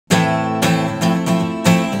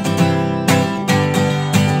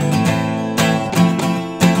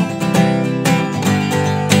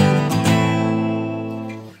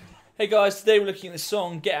guys, today we're looking at this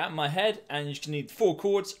song Get Out of My Head, and you're just going to need 4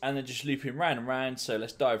 chords and they're just looping round and round, so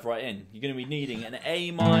let's dive right in. You're going to be needing an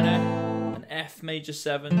A minor, an F major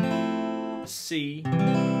 7, a C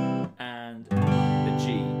and a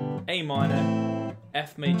G. A minor,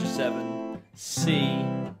 F major 7, C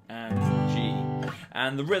and G.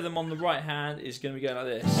 And the rhythm on the right hand is going to be going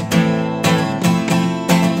like this.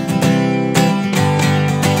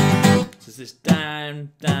 So it's this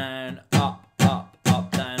down, down, up, up,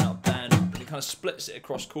 up, down, up, down, up. And it kind of splits it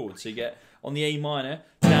across chords. So you get on the A minor,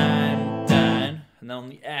 down, down, and then on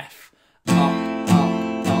the F, up,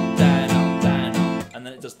 up, up, down, up, down, up. And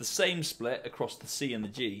then it does the same split across the C and the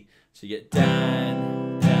G. So you get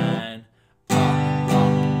down, down, up,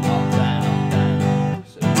 up, up, down, up, down, up.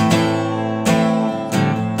 So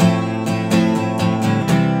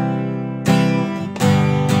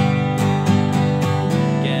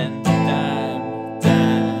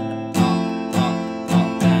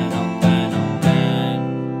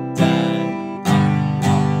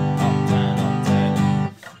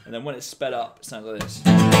and then when it's sped up, it sounds like this.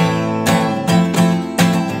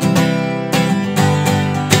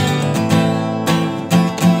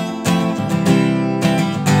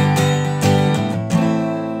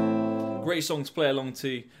 Great song to play along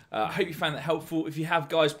to. I hope you found that helpful. If you have,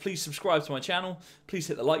 guys, please subscribe to my channel. Please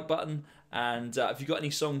hit the like button. And if you've got any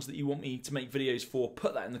songs that you want me to make videos for,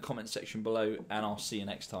 put that in the comment section below, and I'll see you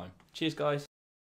next time. Cheers, guys.